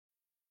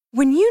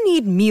When you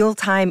need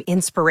mealtime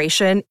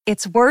inspiration,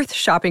 it's worth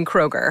shopping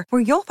Kroger,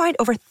 where you'll find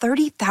over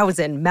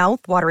 30,000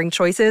 mouth-watering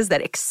choices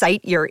that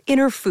excite your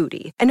inner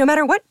foodie. And no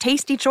matter what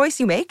tasty choice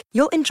you make,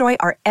 you'll enjoy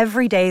our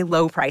everyday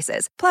low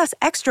prices, plus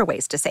extra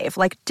ways to save,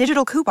 like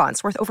digital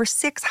coupons worth over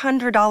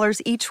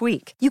 $600 each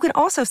week. You can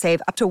also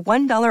save up to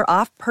 $1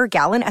 off per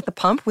gallon at the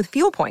pump with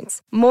fuel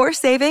points. More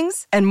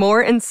savings and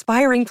more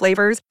inspiring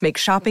flavors make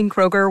shopping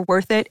Kroger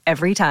worth it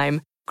every time.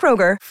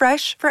 Kroger,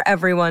 fresh for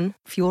everyone.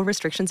 Fuel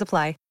restrictions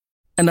apply.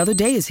 Another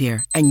day is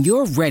here, and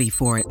you're ready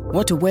for it.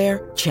 What to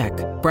wear? Check.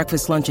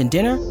 Breakfast, lunch, and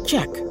dinner?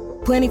 Check.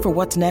 Planning for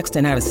what's next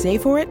and how to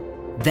save for it?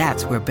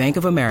 That's where Bank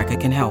of America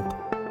can help.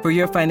 For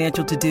your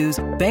financial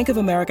to-dos, Bank of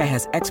America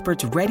has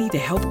experts ready to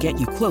help get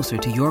you closer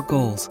to your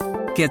goals.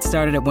 Get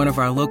started at one of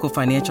our local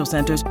financial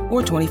centers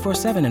or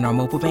 24/7 in our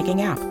mobile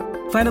banking app.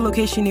 Find a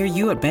location near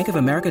you at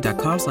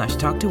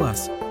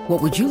bankofamerica.com/talktous. What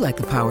would you like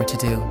the power to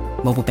do?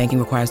 Mobile banking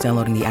requires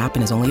downloading the app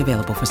and is only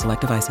available for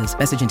select devices.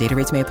 Message and data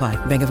rates may apply.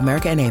 Bank of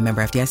America N.A.,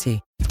 member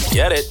FDIC.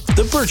 Get it?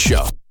 The Burt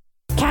Show.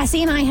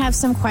 Cassie and I have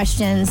some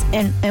questions,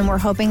 and we're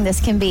hoping this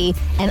can be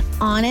an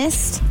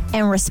honest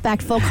and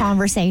respectful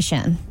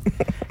conversation.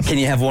 Can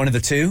you have one of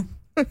the two?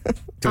 Do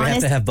we have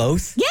to have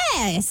both?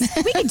 Yes,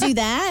 we could do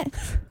that.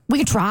 We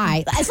could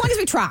try. As long as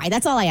we try.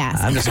 That's all I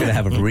ask. I'm just going to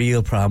have a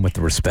real problem with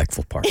the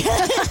respectful part.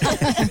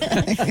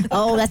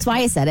 Oh, that's why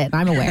I said it.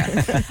 I'm aware.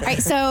 All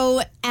right,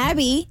 so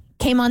Abby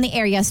came on the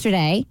air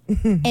yesterday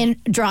and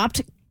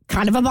dropped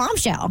kind of a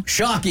bombshell.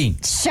 Shocking.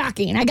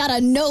 I got a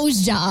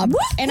nose job,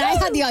 and I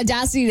had the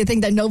audacity to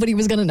think that nobody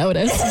was going to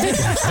notice. I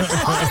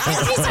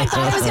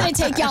thought it was going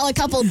to take y'all a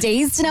couple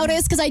days to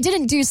notice, because I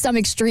didn't do some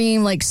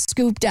extreme, like,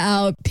 scooped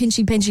out,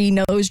 pinchy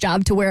nose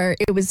job to where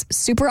it was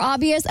super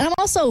obvious. And I'm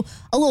also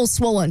a little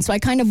swollen, so I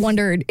kind of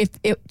wondered if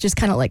it just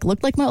kind of, like,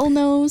 looked like my old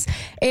nose.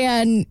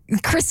 And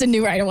Kristen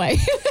knew right away.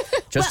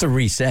 Just to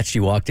reset, she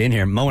walked in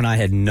here. Mo and I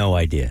had no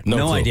idea.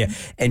 No idea.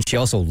 And she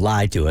also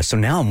lied to us. So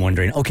now I'm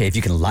wondering, okay, if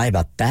you can lie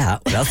about that,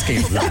 what else can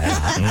you lie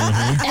about?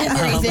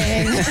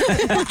 Everything.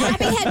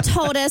 Abby had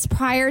told us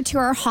prior to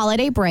our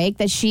holiday break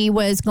that she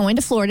was going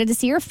to Florida to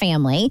see her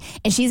family,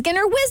 and she's getting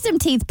her wisdom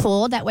teeth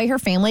pulled. That way her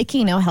family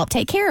can, help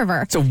take care of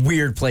her. It's a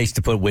weird place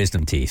to put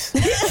wisdom teeth.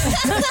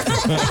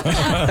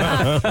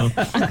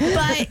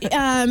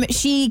 But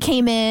she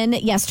came in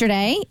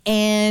yesterday,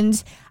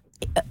 and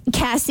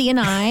Cassie and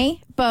I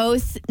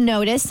both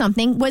noticed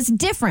something was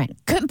different.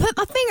 Couldn't put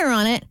my finger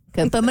on it.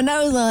 Couldn't put my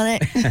nose on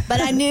it.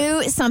 But I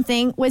knew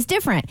something was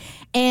different.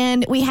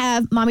 And we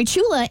have Mommy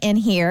Chula in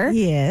here.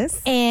 Yes.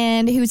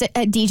 And who's a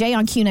DJ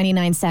on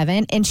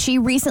Q99.7. And she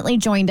recently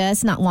joined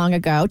us not long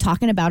ago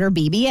talking about her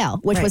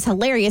BBL, which was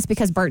hilarious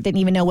because Bert didn't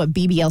even know what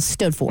BBL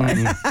stood for. I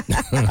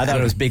thought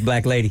it was Big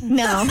Black Lady.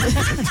 No.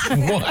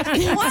 What?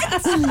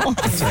 That's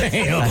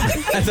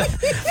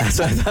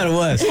what I thought it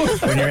was.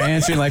 When you're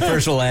answering like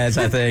personal ads,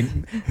 I thought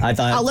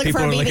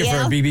people were looking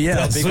for a BBL.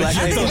 That's Big Black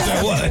Lady. I thought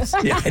that was.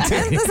 Yeah, I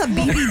did. That's a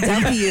BBW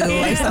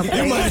or something.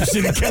 You might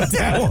have cut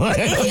that one.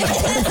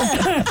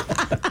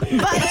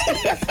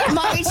 But,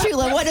 Mommy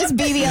Chula, what does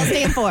BBL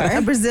stand for?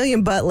 A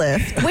Brazilian butt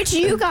lift. Which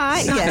you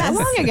got not that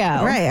long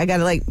ago. Right. I got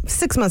it like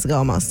 6 months ago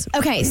almost.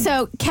 Okay,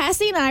 so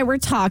Cassie and I were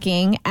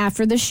talking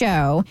after the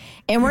show,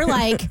 and we're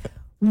like,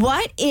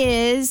 what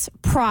is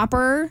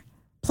proper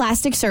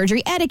plastic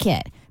surgery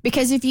etiquette?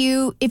 Because if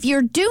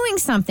you're doing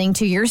something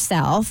to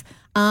yourself,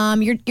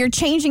 you're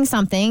changing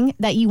something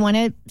that you want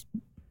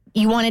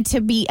it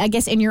to be, I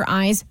guess, in your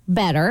eyes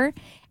better.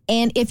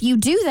 And if you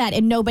do that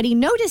and nobody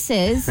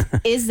notices,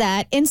 is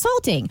that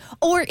insulting?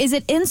 Or is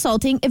it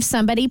insulting if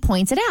somebody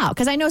points it out?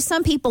 Because I know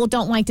some people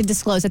don't like to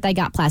disclose that they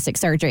got plastic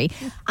surgery.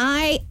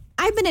 I've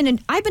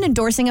been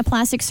endorsing a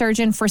plastic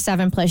surgeon for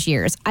 7+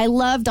 years. I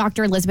love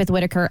Dr. Elizabeth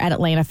Whitaker at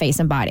Atlanta Face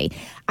and Body.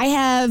 I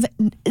have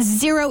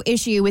zero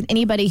issue with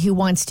anybody who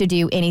wants to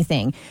do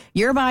anything.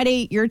 Your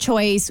body, your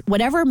choice,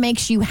 whatever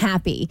makes you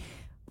happy.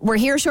 We're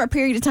here a short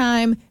period of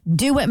time.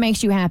 Do what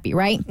makes you happy,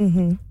 right?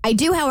 Mm-hmm. I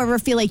do, however,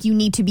 feel like you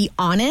need to be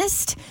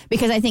honest,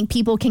 because I think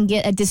people can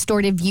get a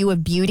distorted view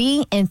of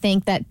beauty and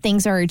think that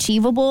things are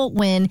achievable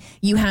when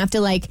you have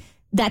to,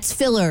 that's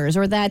fillers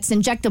or that's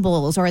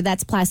injectables or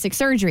that's plastic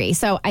surgery.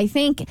 So I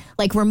think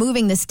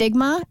removing the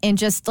stigma and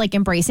just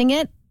embracing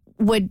it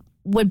would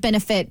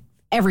benefit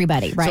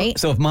everybody, right?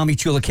 So if Mommy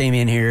Chula came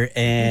in here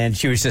and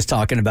she was just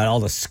talking about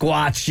all the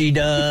squats she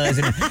does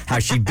and how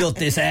she built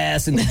this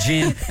ass in the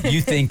gym,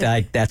 you think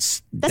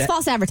that's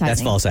false advertising.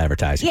 That's false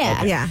advertising. Yeah.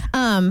 Okay.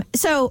 Yeah.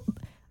 So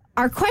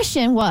our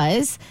question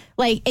was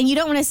and you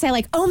don't want to say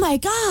oh my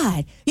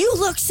God, you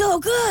look so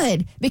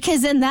good,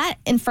 because then that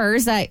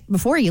infers that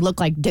before you look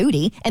like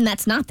duty, and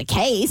that's not the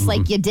case.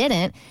 You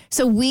didn't.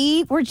 So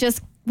we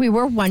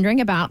were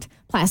wondering about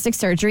plastic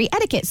surgery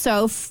etiquette.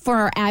 So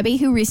for Abby,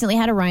 who recently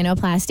had a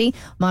rhinoplasty,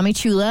 Mommy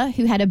Chula,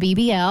 who had a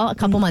BBL a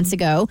couple months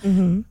ago,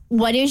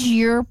 what is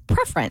your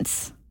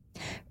preference?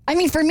 I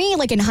mean, for me,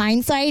 like in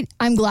hindsight,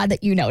 I'm glad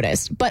that you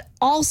noticed, but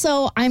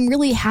also I'm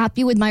really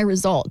happy with my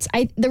results.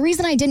 The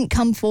reason I didn't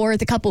come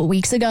forth a couple of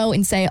weeks ago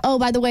and say, oh,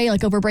 by the way,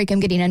 like over break, I'm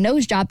getting a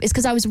nose job is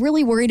because I was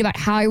really worried about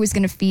how I was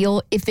going to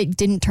feel if it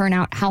didn't turn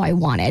out how I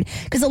wanted.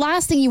 Because the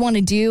last thing you want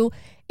to do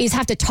is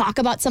have to talk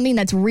about something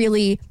that's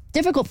really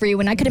difficult for you.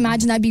 And I could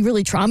imagine that'd be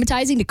really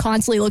traumatizing to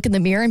constantly look in the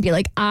mirror and be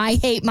like, I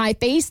hate my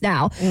face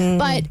now.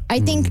 But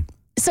I think...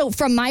 So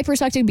from my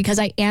perspective, because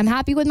I am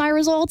happy with my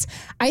results,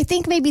 I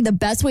think maybe the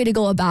best way to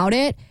go about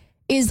it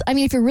is, I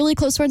mean, if you're really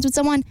close friends with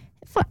someone,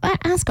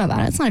 ask them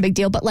about it. It's not a big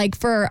deal. But like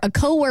for a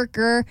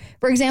coworker,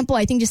 for example,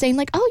 I think just saying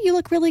like, oh, you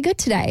look really good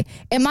today.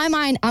 In my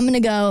mind, I'm going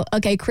to go,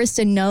 okay,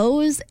 Kristen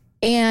knows.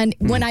 And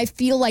when I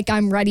feel like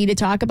I'm ready to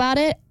talk about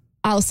it,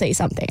 I'll say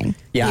something.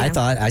 Yeah,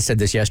 I said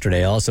this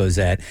yesterday also, is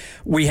that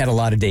we had a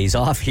lot of days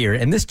off here.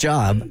 And this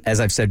job, as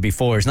I've said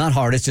before, is not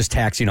hard. It's just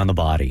taxing on the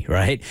body,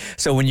 right?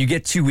 So when you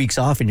get 2 weeks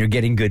off and you're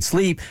getting good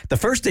sleep, the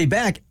first day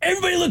back,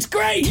 everybody looks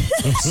great.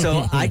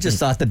 So I just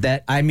thought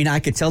that, I mean,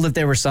 I could tell that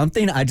there was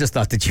something. I just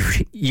thought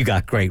that you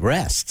got great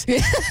rest.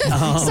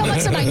 So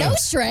much for my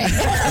nose string.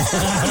 That's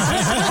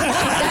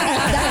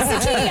the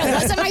key. I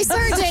wasn't my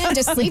surgeon.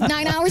 Just sleep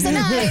 9 hours a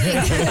night.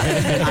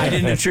 I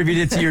didn't attribute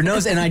it to your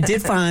nose. And I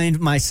did find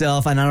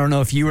myself, and I don't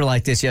know if you were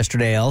like this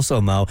yesterday also,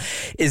 Mo,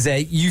 is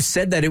that you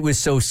said that it was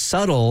so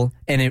subtle,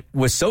 and it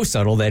was so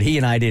subtle that he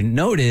and I didn't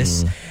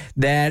notice,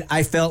 that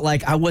I felt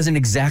like I wasn't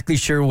exactly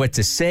sure what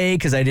to say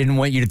because I didn't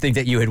want you to think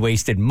that you had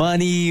wasted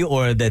money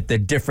or that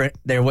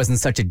there wasn't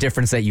such a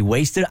difference that you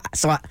wasted.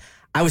 So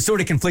I was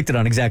sort of conflicted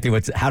on exactly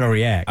how to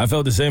react. I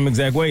felt the same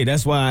exact way.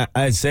 That's why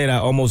I said I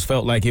almost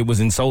felt like it was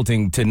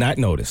insulting to not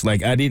notice.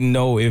 Like, I didn't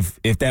know if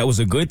that was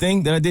a good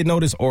thing that I did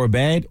notice or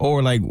bad,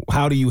 or like,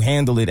 how do you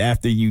handle it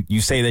after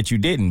you say that you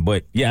didn't?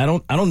 But yeah,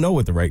 I don't know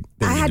what the right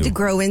thing I had to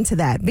grow into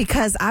that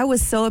because I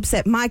was so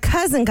upset. My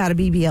cousin got a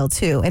BBL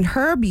too, and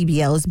her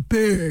BBL is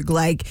big.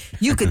 Like,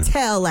 you could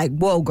tell, like,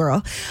 whoa,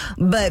 girl.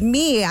 But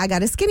me, I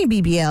got a skinny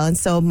BBL, and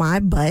so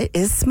my butt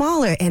is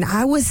smaller. And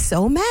I was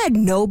so mad.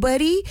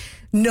 Nobody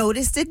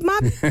noticed it. They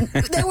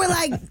were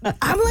like,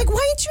 I'm like,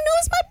 why didn't you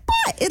notice my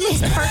butt? It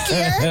looks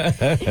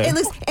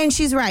perkier. And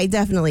she's right,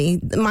 definitely.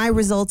 My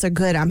results are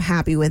good. I'm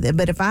happy with it.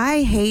 But if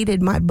I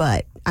hated my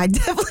butt, I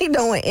definitely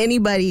don't want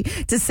anybody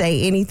to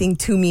say anything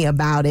to me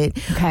about it.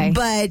 Okay.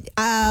 But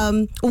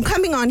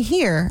coming on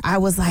here, I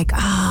was like,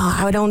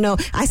 I don't know.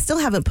 I still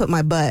haven't put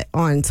my butt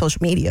on social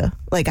media.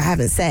 Like, I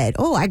haven't said,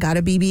 I got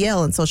a BBL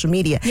on social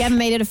media. You haven't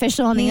made it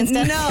official on the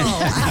Insta? No,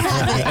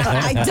 I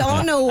haven't. I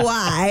don't know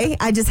why.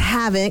 I just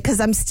haven't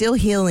because I'm still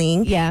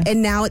healing. Yeah.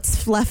 And now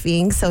it's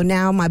fluffing. So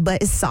now my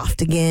butt is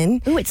soft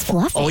again. Ooh, it's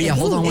fluffy. Oh, yeah.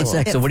 Hold on one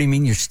sec. So what do you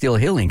mean you're still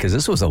healing? Because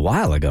this was a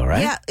while ago,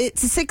 right? Yeah.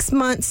 It's 6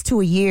 months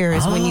to a year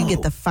is when you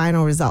get the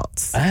final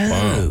results.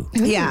 Oh.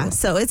 Yeah.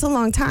 So it's a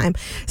long time.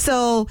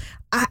 So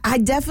I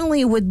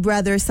definitely would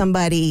rather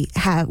somebody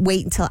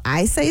wait until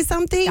I say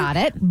something. Got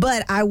it.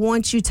 But I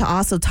want you to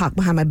also talk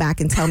behind my back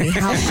and tell me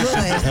how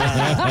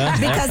good.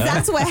 Because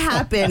that's what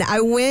happened.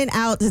 I went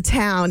out to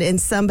town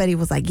and somebody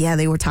was like, yeah,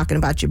 they were talking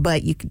about your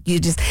butt. You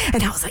just,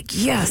 and I was like,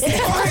 yes,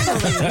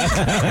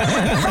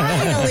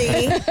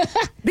 finally.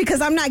 Because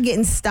I'm not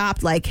getting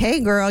stopped like, hey,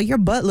 girl, your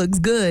butt looks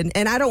good.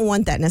 And I don't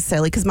want that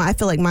necessarily because I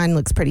feel like mine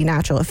looks pretty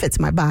natural. It fits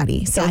my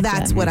body. So Gotcha.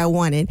 that's what I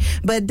wanted.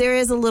 But there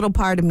is a little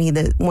part of me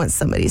that wants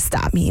somebody to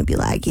stop me and be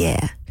like,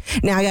 yeah.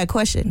 Now I got a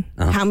question.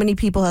 How many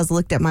people has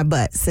looked at my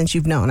butt since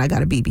you've known I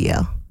got a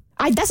BBL?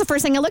 That's the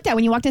first thing I looked at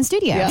when you walked in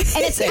studio. Yeah.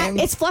 And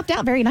it's fluffed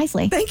out very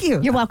nicely. Thank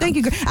you. You're welcome.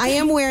 Thank you.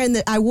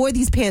 I wore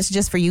these pants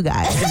just for you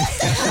guys.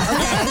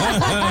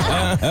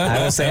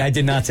 I will say I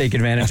did not take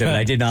advantage of it.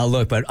 I did not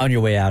look, but on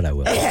your way out, I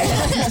will.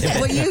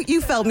 Well,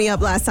 you felt me up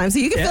last time, so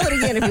you can feel it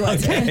again if you want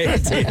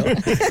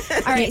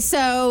to. All right,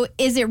 so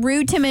is it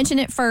rude to mention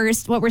it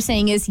first? What we're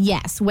saying is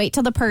yes, wait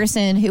till the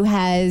person who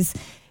has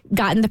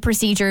gotten the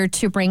procedure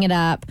to bring it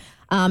up.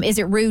 Is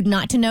it rude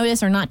not to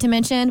notice or not to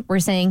mention? We're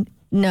saying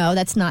no,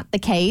 that's not the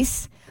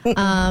case.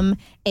 And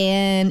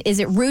is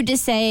it rude to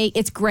say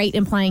it's great,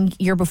 implying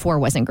your before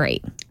wasn't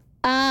great?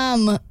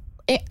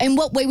 In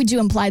what way would you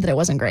imply that it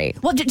wasn't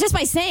great? Well, just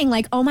by saying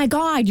like, oh my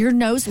God, your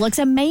nose looks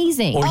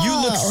amazing. Or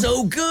you look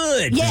so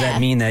good. Yeah. Does that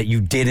mean that you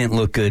didn't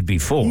look good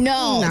before?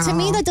 No. To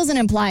me, that doesn't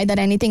imply that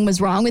anything was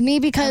wrong with me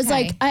because,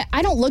 Okay.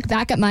 I don't look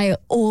back at my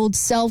old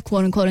self,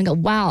 quote unquote, and go,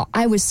 wow,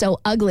 I was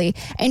so ugly.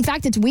 In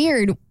fact, it's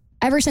weird.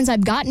 Ever since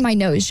I've gotten my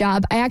nose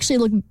job, I actually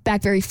look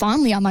back very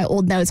fondly on my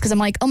old nose because I'm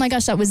like, oh my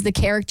gosh, that was the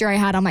character I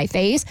had on my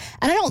face.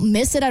 And I don't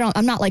miss it.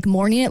 I'm not like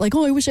mourning it like,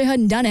 oh, I wish I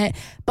hadn't done it.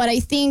 But I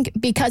think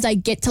because I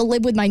get to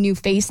live with my new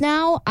face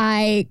now,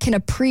 I can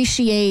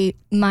appreciate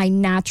my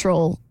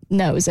natural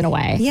nose in a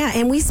way. Yeah,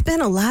 and we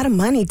spent a lot of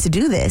money to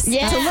do this.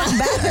 Yeah. To look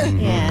better.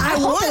 Yeah. I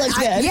hope it looks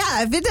good.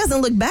 Yeah, if it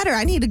doesn't look better,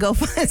 I need to go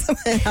find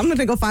somebody. I'm going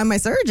to go find my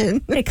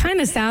surgeon. It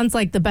kind of sounds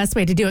like the best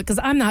way to do it because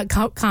I'm not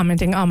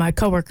commenting on my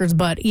coworkers,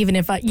 but even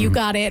if you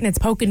got it and it's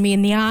poking me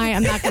in the eye,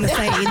 I'm not going to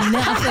say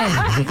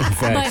nothing.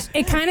 But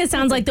it kind of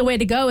sounds like the way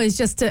to go is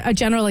just a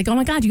general like, oh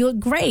my God, you look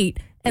great.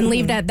 and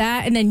leave it at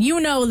that. And then you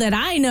know that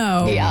I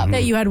know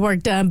that you had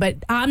work done, but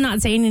I'm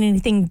not saying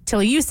anything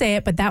till you say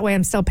it, but that way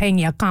I'm still paying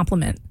you a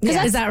compliment.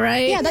 Is that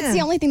right? Yeah, that's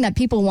the only thing that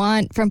people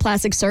want from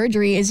plastic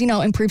surgery is,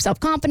 improve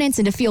self-confidence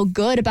and to feel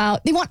good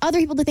about, they want other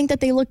people to think that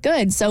they look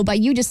good. So by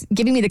you just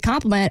giving me the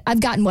compliment, I've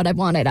gotten what I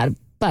wanted out of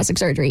plastic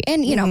surgery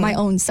and, my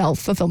own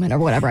self-fulfillment or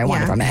whatever I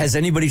wanted from it. Has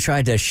anybody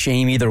tried to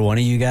shame either one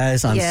of you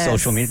guys on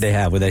social media? They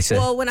have, what they say?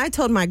 Well, when I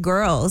told my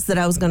girls that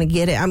I was going to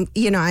get it,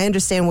 I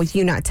understand with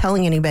you not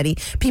telling anybody,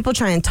 people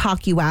try and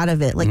talk you out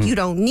of it. Like, you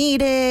don't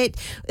need it.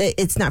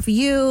 It's not for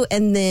you.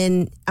 And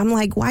then I'm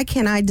like, why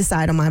can't I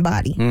decide on my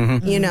body?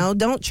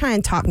 Don't try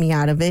and talk me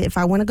out of it. If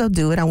I want to go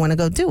do it, I want to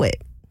go do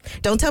it.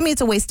 Don't tell me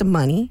it's a waste of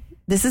money.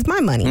 This is my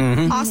money.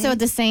 Also, at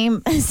the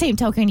same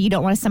token, you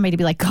don't want somebody to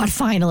be like, God,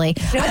 finally.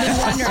 I've been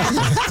wondering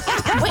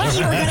when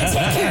you were going to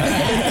take care of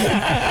that.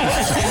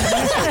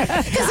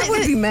 Because it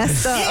would be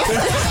messed up.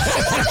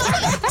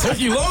 Took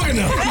you long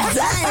enough.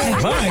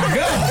 My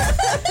God.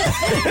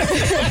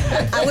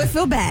 I would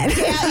feel bad.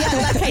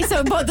 Yeah. Okay,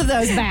 so both of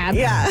those bad.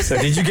 Yeah. So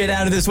did you get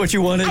out of this what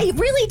you wanted? I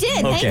really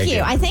did. Okay, Thank you.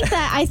 good.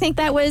 I think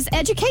that was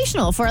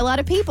educational for a lot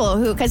of people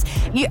because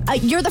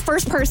you're the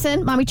first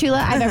person, Mommy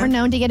Chula, I've ever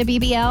known to get a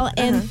BBL,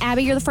 and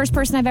Abby, you're the first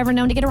person I've ever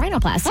known to get a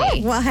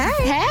rhinoplasty. Well, hey.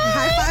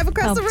 High five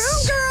across the room,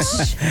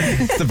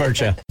 girl. It's the Burt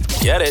Show.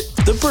 Get it?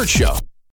 The Burt Show.